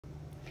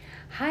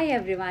Hi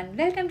everyone,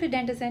 welcome to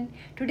Dento'ZEN.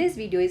 Today's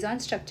video is on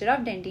structure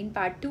of dentin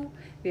part 2,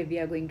 where we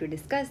are going to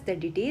discuss the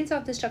details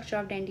of the structure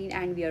of dentin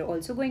and we are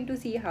also going to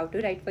see how to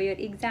write for your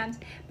exams.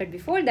 But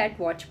before that,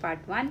 watch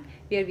part 1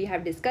 where we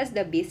have discussed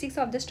the basics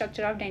of the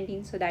structure of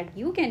dentin so that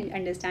you can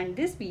understand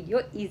this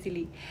video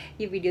easily.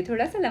 ये video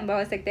थोड़ा सा लंबा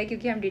हो सकता है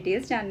क्योंकि हम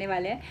details जानने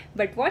वाले हैं,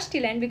 but watch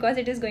till end because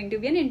it is going to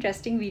be an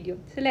interesting video.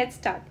 So let's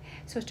start.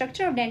 So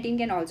structure of dentin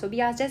can also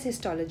be asked as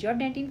histology of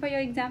dentin for your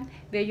exam,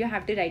 where you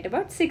have to write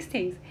about 6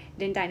 things: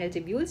 dentinal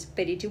tubules,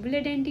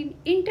 peritubular dentin,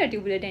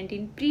 intertubular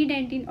dentin,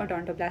 predentin,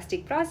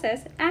 odontoblastic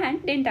process,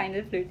 and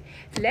dentinal fluid.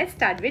 So let's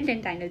start with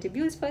dentinal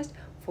tubules first.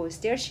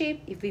 First, their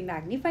shape. If we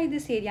magnify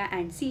this area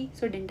and see,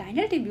 so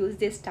dentinal tubules,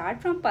 they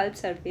start from pulp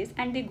surface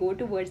and they go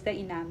towards the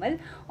enamel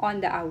on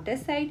the outer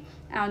side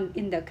and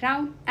in the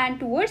crown and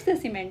towards the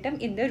cementum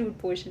in the root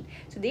portion.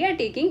 So they are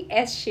taking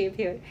S shape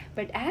here.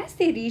 But as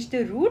they reach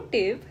the root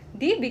tip,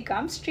 they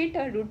become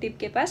straighter. Root tip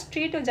के पास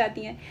straight हो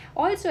जाती हैं.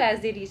 Also as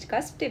they reach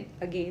cusp tip,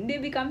 again they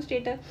become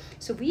straighter.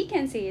 So we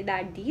can say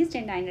that these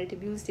dentinal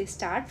tubules, they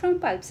start from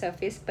pulp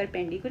surface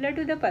perpendicular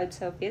to the pulp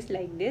surface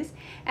like this,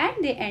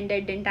 and they end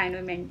at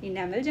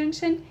dentino-enamel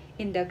junction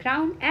in the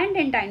crown and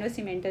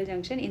dentino-cemental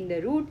junction in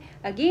the root.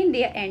 Again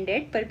they end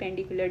at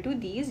perpendicular to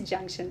these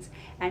junctions.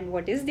 And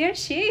what is their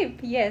shape?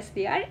 Yes,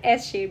 they are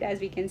S-shaped as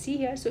we can see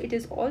here. So it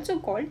is also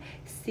called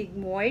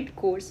sigmoid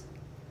course.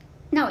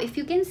 Now, if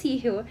you can see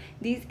here,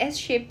 these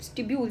S-shaped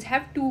tubules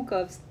have two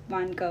curves.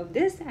 One curve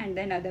this and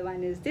the another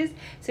one is this.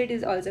 So it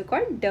is also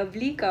called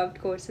doubly curved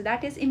course. So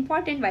that is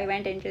important Viva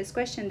and entrance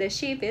question. The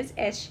shape is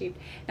S-shaped.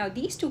 Now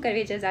these two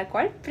curvatures are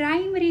called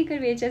primary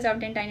curvatures of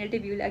dentinal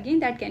tubule. Again,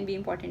 that can be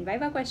important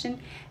Viva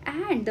question.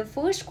 And the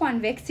first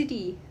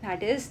convexity,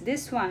 that is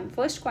this one,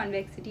 first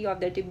convexity of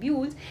the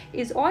tubules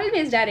is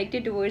always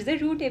directed towards the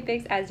root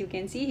apex. As you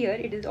can see here,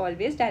 it is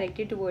always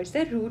directed towards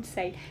the root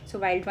side. So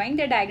while drawing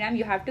the diagram,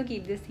 you have to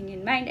keep this thing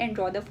in mind and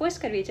draw the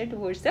first curvature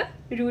towards the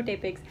root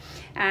apex.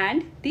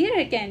 And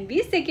there can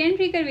be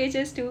secondary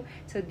curvatures too.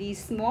 So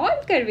these small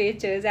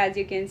curvatures, as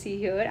you can see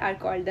here, are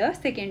called the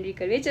secondary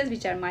curvatures,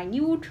 which are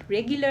minute,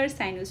 regular,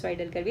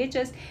 sinusoidal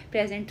curvatures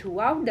present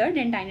throughout the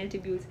dentinal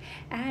tubules.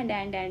 And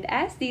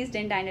as these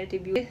dentinal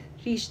tubules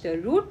reach the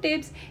root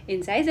tips,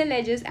 incisal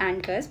edges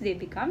and cusp, they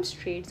become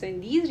straight. So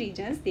in these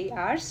regions, they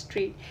are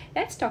straight.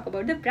 Let's talk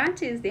about the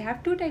branches. They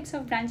have two types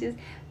of branches.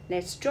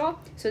 Let's draw.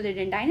 So the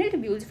dentinal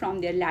tubules, from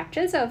their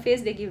lateral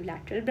surface, they give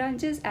lateral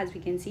branches as we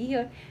can see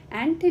here,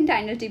 and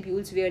dentinal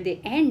tubules where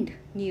they end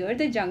near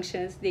the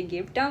junctions, they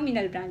give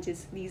terminal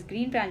branches. These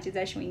green branches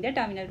are showing the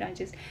terminal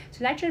branches.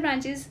 So lateral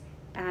branches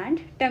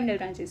and terminal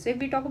branches. So if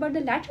we talk about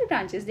the lateral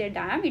branches, their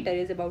diameter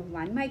is about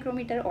 1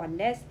 micrometer or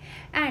less,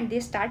 and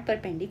they start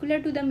perpendicular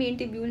to the main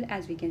tubule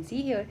as we can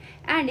see here,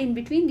 and in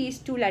between these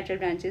two lateral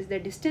branches the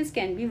distance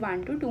can be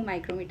 1 to 2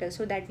 micrometers,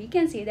 so that we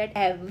can say that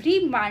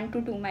every 1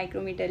 to 2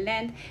 micrometer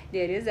length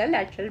there is a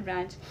lateral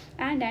branch.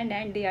 And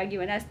they are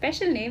given a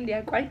special name. They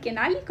are called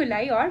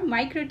canaliculi or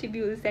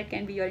microtubules. That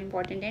can be your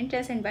important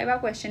interest and Viva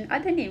question,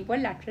 other name for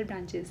lateral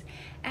branches.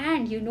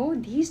 And you know,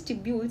 these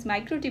tubules,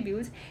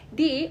 microtubules,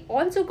 they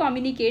also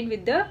communicate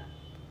with the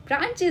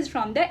branches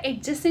from the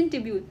adjacent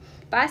tubule.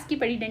 पास की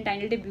पड़ी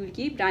dentinal tubule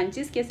की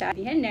branches के साथ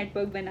ही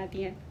network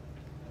बनाती हैं.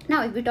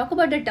 Now, if we talk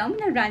about the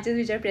terminal branches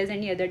which are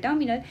present near the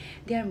terminal,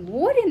 they are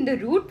more in the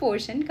root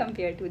portion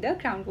compared to the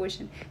crown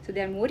portion. So,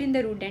 they are more in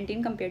the root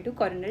dentin compared to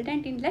coronal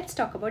dentin. Let's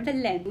talk about the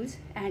length.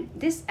 And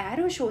this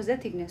arrow shows the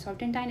thickness of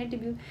dentinal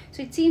tubule.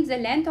 So, it seems the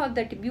length of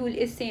the tubule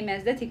is same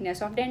as the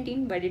thickness of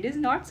dentin, but it is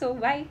not so.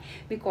 Why?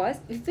 Because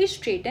if we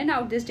straighten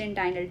out this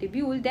dentinal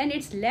tubule, then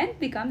its length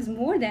becomes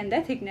more than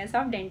the thickness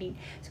of dentin.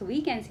 So,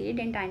 we can say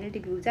dentinal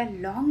tubules are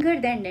longer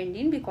than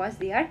dentin because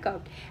they are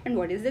curved. And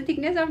what is the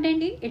thickness of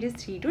dentin? It is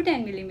 3 to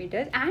 10 millimeters.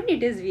 And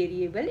it is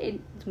variable.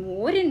 It's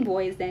more in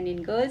boys than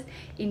in girls,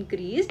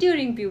 increased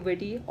during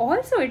puberty.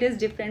 Also, it is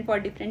different for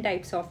different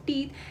types of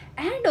teeth,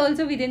 and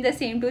also within the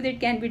same tooth it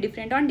can be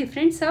different on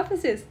different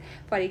surfaces.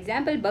 For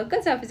example,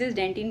 buccal surfaces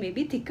dentin may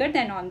be thicker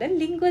than on the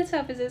lingual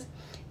surfaces.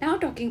 Now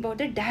talking about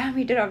the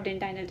diameter of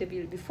dentinal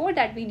tubule. Before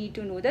that, we need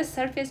to know the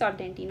surface of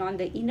dentin on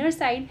the inner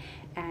side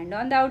and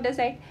on the outer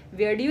side.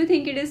 Where do you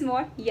think it is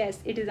more? Yes,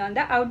 it is on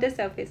the outer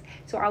surface.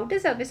 So outer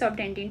surface of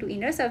dentin to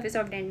inner surface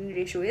of dentin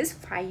ratio is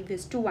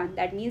 5:1.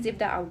 That means if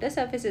the outer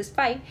surface is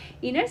 5,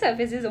 inner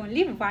surface is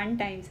only 1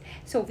 times.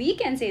 So we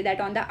can say that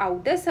on the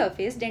outer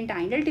surface,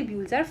 dentinal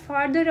tubules are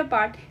farther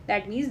apart.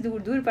 That means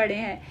दूर दूर पड़े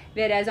हैं.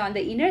 Whereas on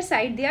the inner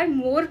side, they are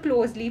more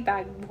closely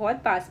packed.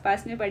 बहुत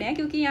पास में पड़े हैं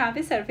क्योंकि यहाँ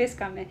पे surface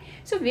कम है.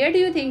 So where do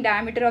you think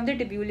diameter of the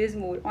tubule is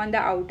more? On the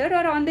outer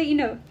or on the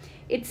inner?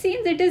 It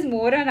seems it is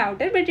more on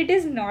outer, but it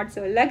is not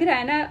so. लग रहा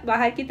है ना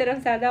बाहर की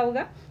तरफ ज़्यादा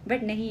होगा,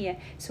 but नहीं है.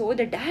 So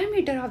the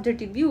diameter of the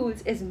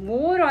tubules is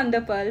more on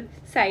the pulp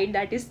side,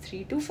 that is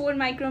 3 to 4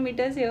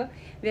 micrometers here,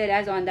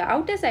 whereas on the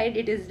outer side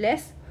it is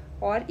less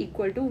or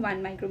equal to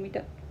 1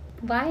 micrometer.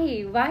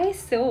 Why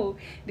so?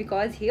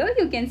 Because here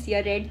you can see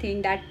a red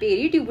thing, that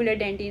peritubular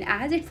dentin,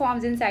 as it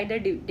forms inside the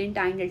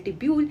dentinal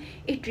tubule,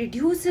 it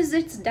reduces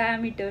its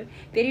diameter.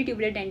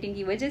 Peritubular dentin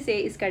की वजह से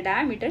इसका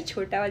diameter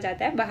छोटा हो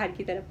जाता है बाहर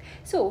की तरफ.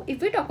 So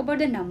if we talk about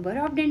the number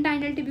of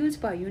dentinal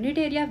tubules per unit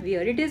area,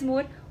 where it is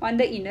more, on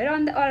the inner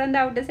or on the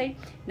outer side,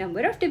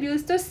 number of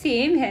tubules तो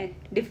same है,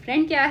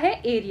 different क्या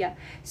है? Area.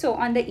 So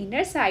on the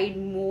inner side,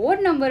 more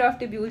number of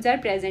tubules are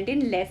present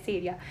in less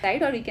area,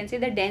 right? Or we can say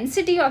the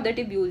density of the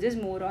tubules is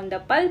more on the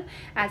pulp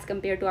as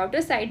compared to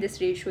outer side. This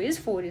ratio is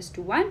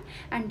 4:1,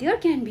 and there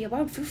can be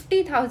about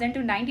 50,000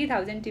 to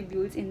 90,000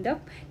 tubules in the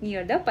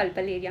near the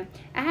pulpal area,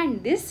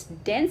 and this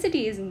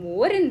density is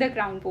more in the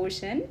crown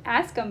portion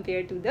as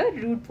compared to the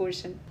root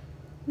portion.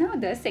 Now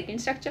the second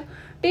structure,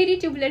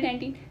 peritubular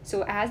dentin.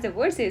 So as the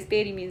word says,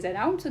 peri means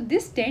around, so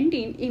this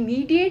dentin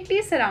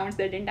immediately surrounds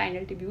the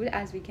dentinal tubule,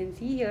 as we can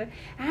see here,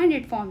 and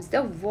it forms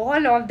the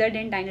wall of the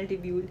dentinal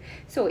tubule.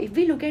 So if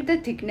we look at the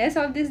thickness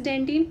of this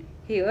dentin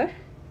here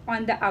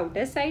on the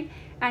outer side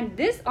and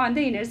this on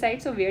the inner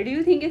side, so where do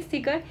you think it's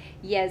thicker?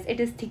 Yes, it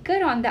is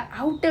thicker on the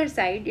outer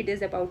side. It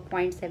is about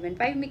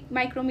 0.75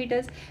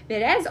 micrometers,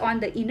 whereas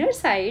on the inner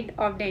side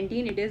of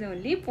dentin it is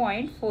only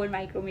 0.4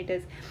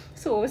 micrometers.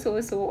 So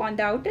on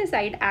the outer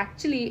side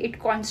actually it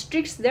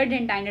constricts the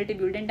dentinal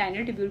tubule.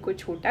 Dentinal tubule को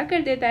छोटा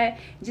कर देता है,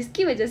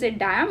 जिसकी वजह से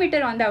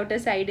diameter on the outer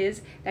side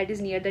is, that is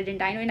near the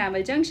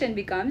dentino-enamel junction,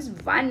 becomes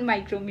 1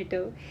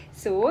 micrometer.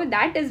 So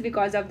that is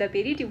because of the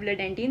peritubular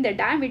dentin, the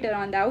diameter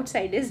on the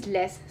outside is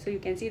less. So you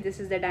can see this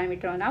is the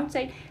diameter on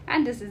outside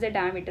and this is the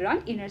diameter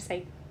on inner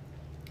side.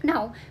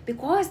 Now,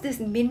 because this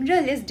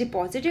mineral is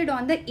deposited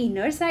on the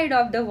inner side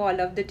of the wall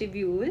of the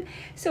tubule,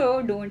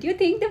 so don't you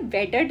think the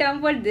better term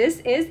for this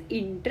is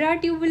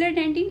intratubular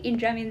dentin?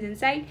 Intra means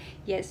inside.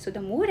 Yes, so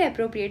the more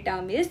appropriate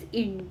term is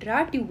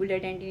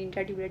intratubular dentin.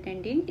 Intratubular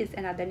dentin is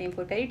another name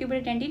for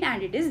peritubular dentin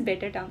and it is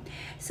better term.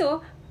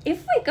 So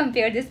if we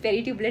compare this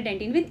peritubular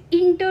dentin with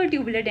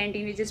intertubular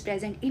dentin, which is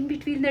present in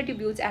between the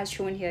tubules as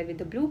shown here with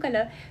the blue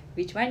color,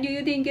 which one do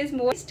you think is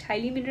most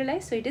highly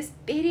mineralized? So it is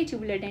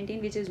peritubular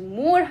dentin, which is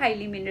more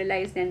highly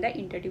mineralized than the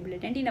intertubular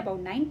dentin,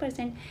 about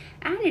 9%,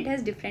 and it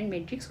has different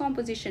matrix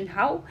composition.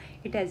 How?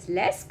 It has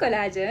less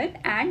collagen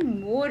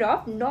and more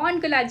of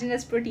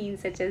non-collagenous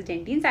proteins such as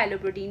dentin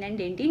xyloprotein and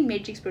dentin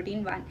matrix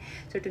protein 1.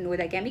 So to know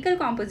the chemical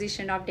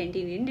composition of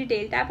dentin in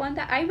detail, tap on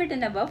the I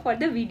button above for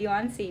the video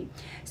on same.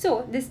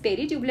 So this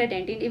peritubular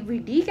dentin, if we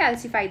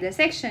decalcify the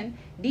section,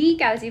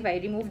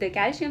 remove the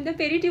calcium, the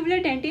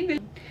peritubular dentin will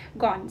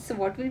gone. So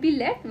what will be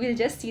left? We'll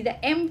just see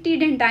the empty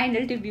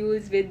dentinal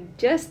tubules with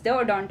just the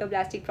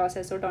odontoblastic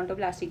process.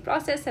 Odontoblastic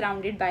process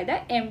surrounded by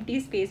the empty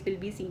space will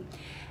be seen.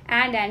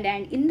 And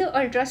in the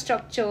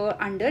ultrastructure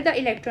under the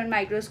electron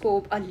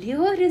microscope, a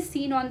layer is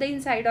seen on the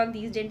inside of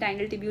these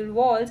dentinal tubule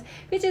walls,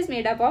 which is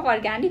made up of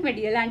organic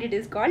material, and it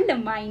is called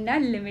lamina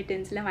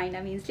limitans.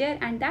 Lamina means layer,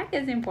 and that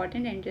is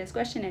important entrance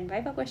question and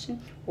viva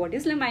question. What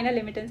is lamina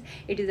limitans?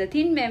 It is a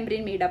thin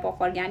membrane made up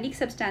of organic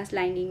substance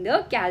lining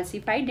the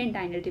calcified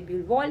dentinal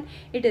tubule wall.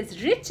 It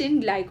is rich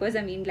in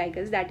glycosamine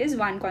glycans. That is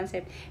one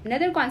concept.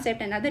 Another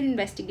concept, another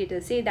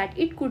investigators say that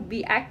it could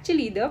be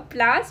actually the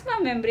plasma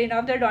membrane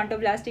of the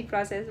odontoblastic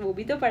process. वो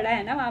भी तो पढ़ा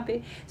है ना वहाँ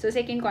पे. So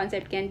second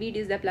concept can be it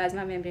is the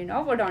plasma membrane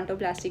of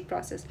odontoblastic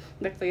process.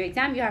 But for your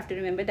exam you have to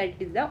remember that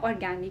it is the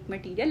organic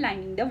material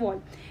lining the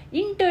wall.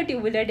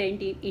 Intertubular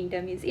dentin,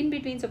 inter means in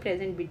between, so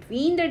present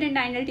between the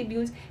dentinal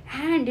tubules,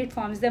 and it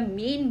forms the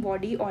main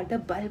body or the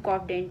bulk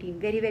of dentin.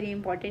 Very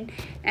important,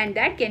 and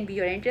that can be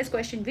your entrance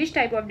question. Which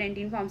type of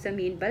dentin forms the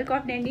main bulk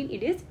of dentin?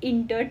 It is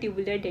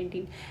intertubular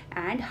dentin,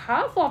 and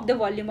half of the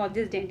volume of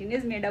this dentin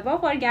is made up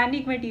of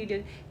organic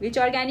material. Which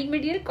organic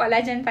material?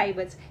 Collagen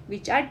fibers,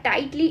 which are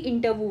tightly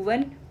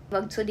interwoven.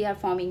 So they are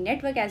forming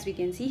network, as we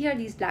can see here.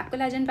 These black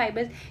collagen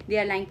fibers, they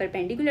are lying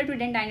perpendicular to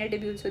dentinal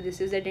tubule. So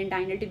this is the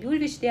dentinal tubule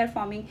which they are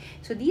forming.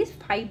 So these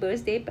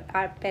fibers, they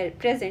are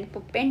present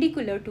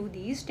perpendicular to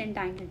these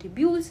dentinal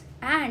tubules,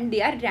 and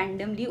they are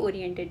randomly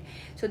oriented.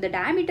 So the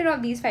diameter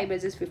of these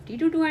fibers is 50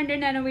 to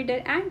 200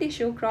 nanometer, and they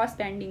show cross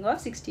bending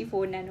of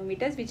 64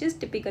 nanometers, which is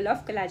typical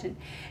of collagen.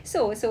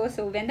 So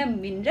when the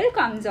mineral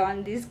comes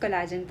on these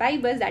collagen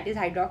fibers, that is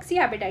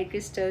hydroxyapatite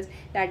crystals,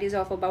 that is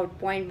of about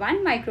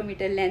 0.1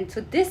 micrometer length.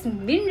 So this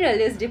mineral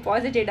is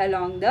deposited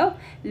along the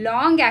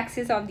long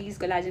axis of these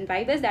collagen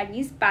fibers, that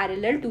means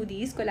parallel to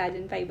these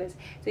collagen fibers.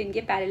 So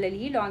इनके parallel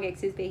ही long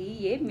axis पे ही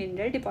ये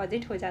mineral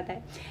deposit हो जाता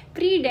है.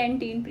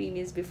 Predentin, pre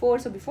means before.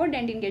 So before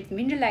dentin gets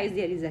mineralized,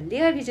 there is a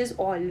layer which is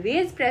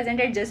always present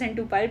adjacent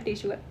to pulp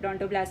tissue.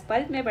 Odontoblast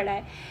pulp में पढ़ा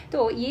है.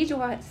 तो ये जो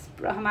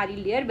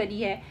हमारी layer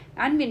बनी है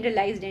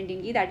unmineralized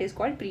dentin की, that is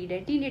called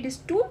predentin. It is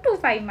 2 to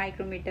 5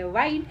 micrometer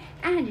wide,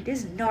 and it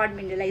is not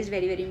mineralized.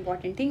 Very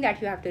important thing that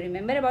you have to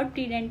remember about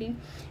predentin.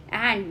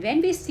 And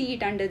when we see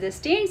it under the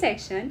stain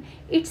section,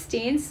 it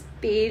stains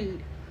pale.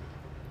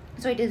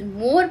 So it is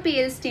more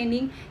pale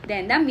staining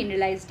than the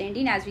mineralized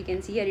dentin. As we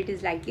can see here, it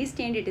is lightly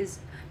stained. It is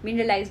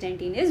mineralized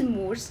dentin is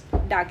more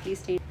darkly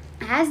stained.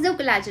 as the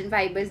collagen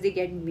fibers they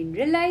get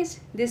mineralized,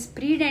 this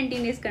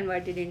predentin is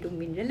converted into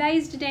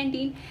mineralized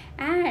dentin,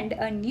 and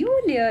a new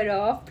layer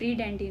of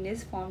predentin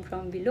is formed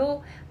from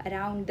below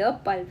around the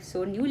pulp.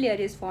 So new layer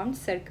is formed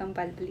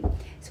circumpulpally.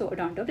 So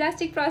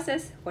odontoblastic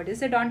process. What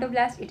is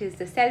odontoblast? It is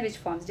the cell which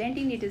forms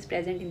dentin. It is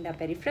present in the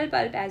peripheral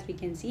pulp, as we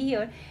can see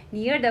here,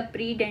 near the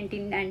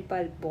predentin and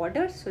pulp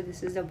border. So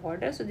this is the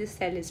border. So this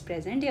cell is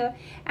present here,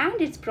 and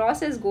its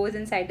process goes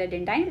inside the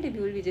dentinal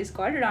tubule, which is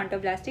called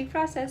odontoblastic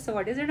process. So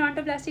what is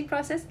odontoblastic process?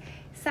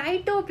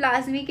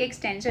 Cytoplasmic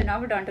extension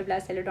of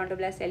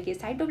odontoblast cell के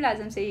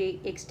cytoplasm से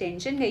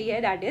extension गई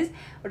है, that is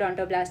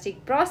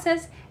ओडोंटोब्लास्टिक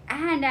process,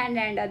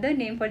 and other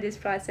name for this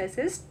process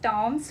is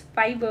Tom's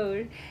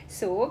fiber.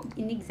 So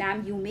in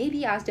exam you may be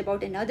asked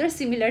about another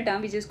similar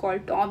term which is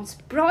called Tom's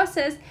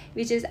process,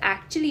 which is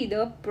actually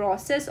the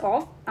process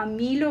of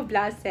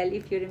ameloblast cell.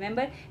 If you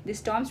remember,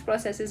 this Tom's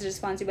process is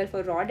responsible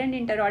for rod and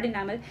interrod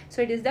enamel,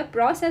 so it is the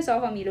process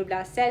of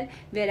ameloblast cell,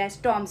 whereas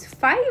Tom's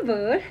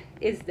fiber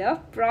is the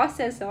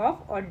process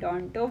of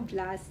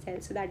odontoblast cell.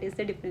 So that is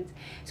the difference.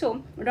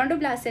 So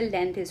odontoblast cell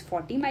length is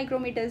 40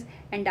 micrometers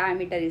and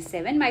diameter is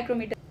 7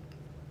 micrometers.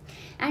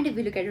 And if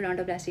we look at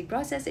odontoblastic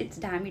process, its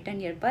diameter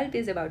near pulp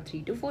is about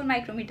 3 to 4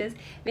 micrometers,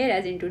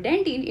 whereas into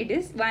dentin it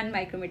is 1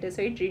 micrometer.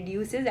 So it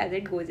reduces as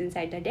it goes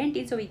inside the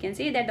dentin. So we can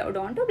say that the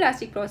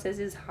odontoblastic process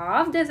is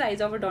half the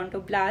size of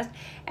odontoblast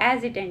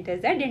as it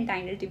enters the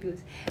dentinal tubules.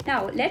 Now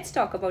let's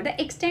talk about the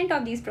extent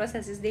of these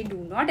processes. They do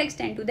not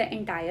extend to the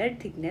entire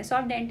thickness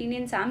of dentin.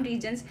 In some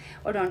regions,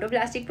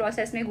 odontoblastic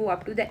process may go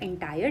up to the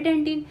entire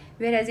dentin,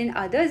 whereas in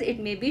others it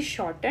may be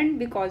shortened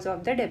because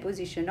of the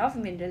deposition of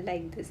mineral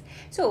like this.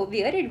 So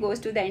where it goes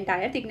to the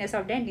entire thickness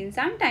of dentin,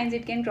 sometimes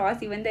it can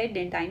cross even the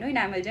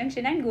dentino-enamel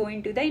junction and go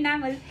into the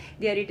enamel.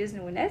 There it is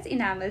known as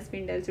enamel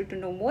spindle. So to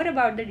know more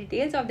about the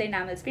details of the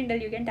enamel spindle,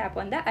 you can tap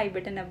on the I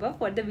button above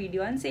for the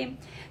video on same.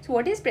 So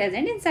what is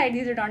present inside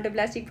these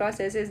odontoblastic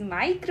process is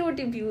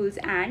microtubules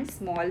and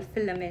small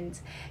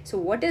filaments. So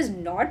what is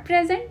not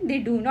present? They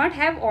do not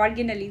have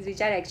organelles which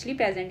are actually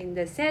present in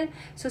the cell.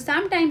 So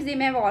sometimes they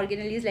may have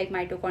organelles like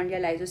mitochondria,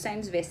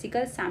 lysosomes,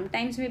 vesicles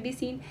sometimes may be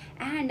seen,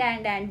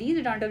 and these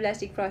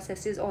odontoblastic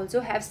processes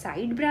also have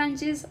side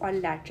branches or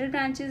lateral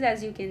branches,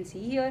 as you can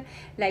see here,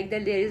 like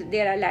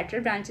there are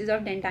lateral branches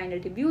of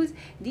dentinal tubules.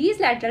 These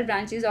lateral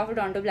branches of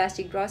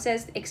odontoblastic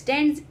process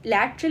extends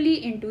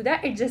laterally into the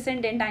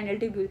adjacent dentinal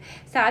tubule.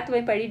 साथ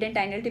में पड़ी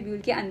dentinal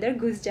tubule के अंदर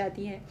घुस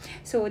जाती हैं.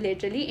 So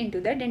laterally into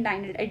the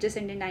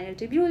adjacent dentinal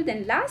tubule.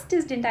 Then last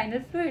is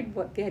dentinal fluid.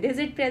 Where is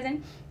it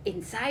present?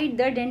 Inside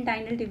the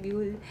dentinal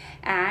tubule,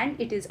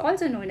 and it is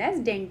also known as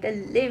dental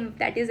lymph.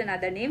 That is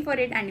another name for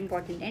it, and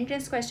important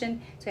entrance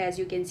question. So as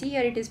you can see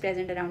here, it is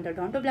present around the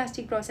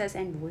odontoblastic process,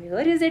 and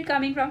where is it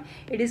coming from?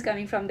 It is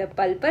coming from the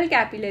pulpal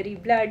capillary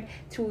blood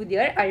through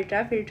their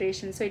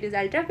ultrafiltration. So it is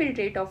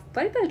ultrafiltrate of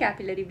pulpal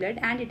capillary blood,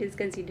 and it is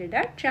considered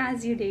a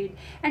transudate.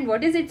 And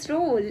what is its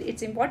role?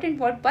 It's important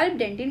for pulp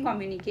dentin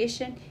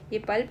communication. ये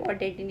pulp और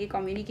dentin के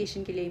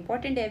communication के लिए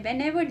important है.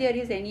 Whenever there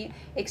is any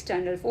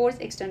external force,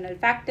 external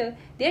factor,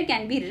 there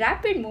can be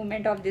rapid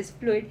movement of this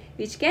fluid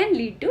which can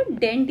lead to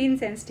dentin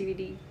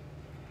sensitivity.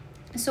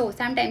 So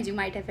sometimes you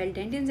might have felt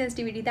dentin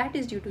sensitivity. That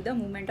is due to the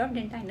movement of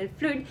dentinal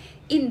fluid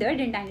in the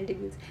dentinal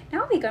tubules.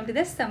 Now we come to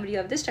the summary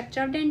of the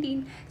structure of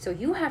dentin. So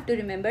you have to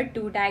remember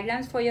two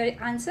diagrams for your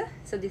answer.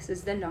 So this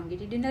is the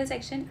longitudinal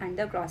section and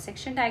the cross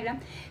section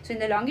diagram. So in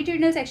the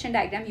longitudinal section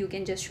diagram, you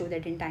can just show the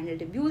dentinal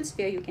tubules,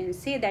 where you can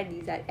say that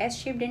these are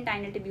S-shaped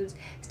dentinal tubules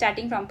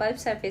starting from pulp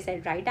surface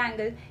at right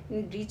angle,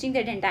 reaching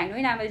the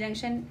dentino-enamel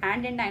junction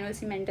and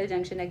dentino-cemental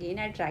junction again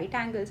at right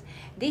angles.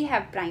 They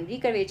have primary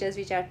curvatures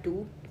which are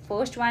two.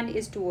 First one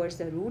is towards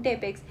the root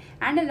apex,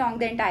 and along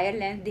the entire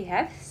length they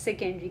have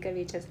secondary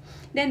curvatures.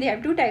 Then they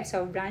have two types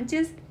of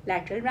branches,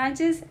 lateral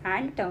branches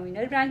and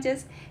terminal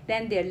branches.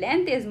 Then their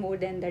length is more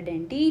than the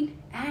dentin,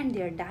 and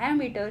their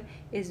diameter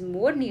is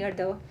more near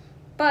the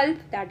pulp,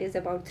 that is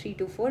about 3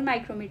 to 4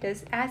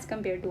 micrometers, as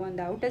compared to on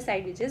the outer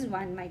side, which is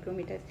 1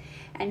 micrometer.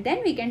 And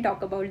then we can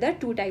talk about the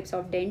two types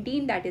of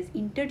dentin, that is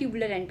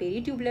intertubular and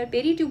peritubular.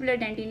 Peritubular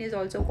dentin is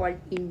also called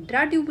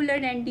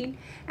intratubular dentin,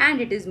 and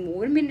it is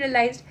more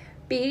mineralized.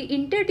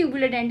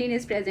 Intertubular dentin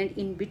is present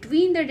in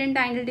between the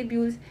dentinal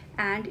tubules,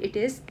 and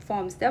it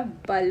forms the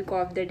bulk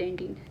of the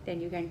dentin. Then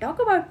you can talk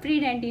about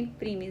predentin.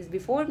 Pre means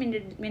before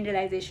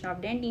mineralization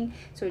of dentin,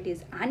 so it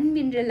is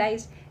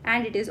unmineralized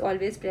and it is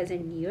always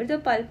present near the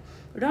pulp.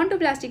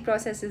 Odontoblastic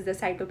process is the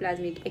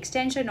cytoplasmic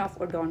extension of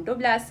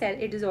odontoblast cell.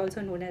 It is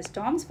also known as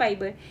Tom's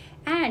fiber,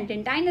 and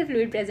dentinal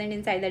fluid present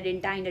inside the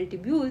dentinal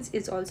tubules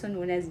is also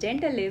known as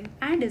dental lymph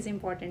and is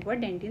important for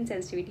dentin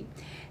sensitivity.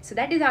 So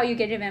that is how you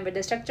can remember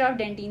the structure of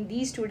dentin.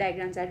 These two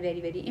diagrams are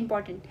very, very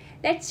important.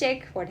 Let's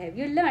check what have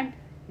you learned.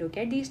 Look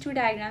at these two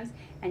diagrams,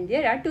 and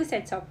there are two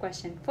sets of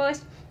questions.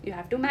 First, you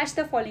have to match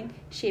the following.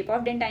 Shape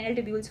of dentinal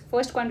tubules.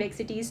 First,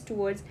 convexity is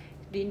towards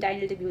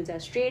dentinal tubules are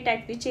straight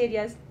at which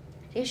areas?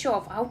 ratio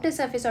of outer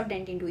surface of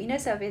dentin to inner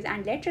surface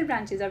and lateral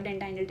branches of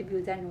dentinal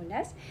tubules are known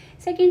as.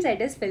 Second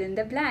set is fill in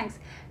the blanks.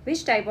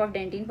 Which type of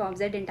dentin forms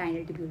the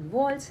dentinal tubule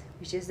walls?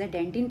 Which is the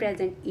dentin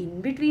present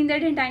in between the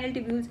dentinal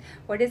tubules?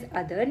 What is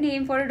other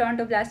name for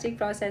odontoblastic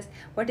process?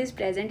 What is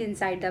present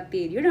inside the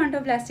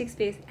periodontoblastic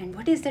space? And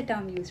what is the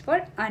term used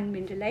for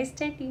unmineralized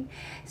dentin?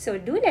 So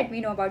do let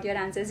me know about your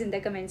answers in the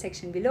comment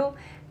section below.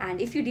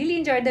 And if you really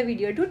enjoyed the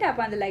video, do tap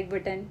on the like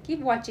button. Keep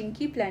watching,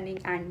 keep learning,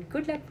 and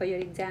good luck for your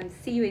exams.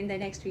 See you in the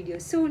next video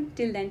soon.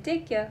 Till then,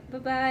 take care.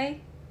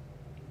 Bye-bye.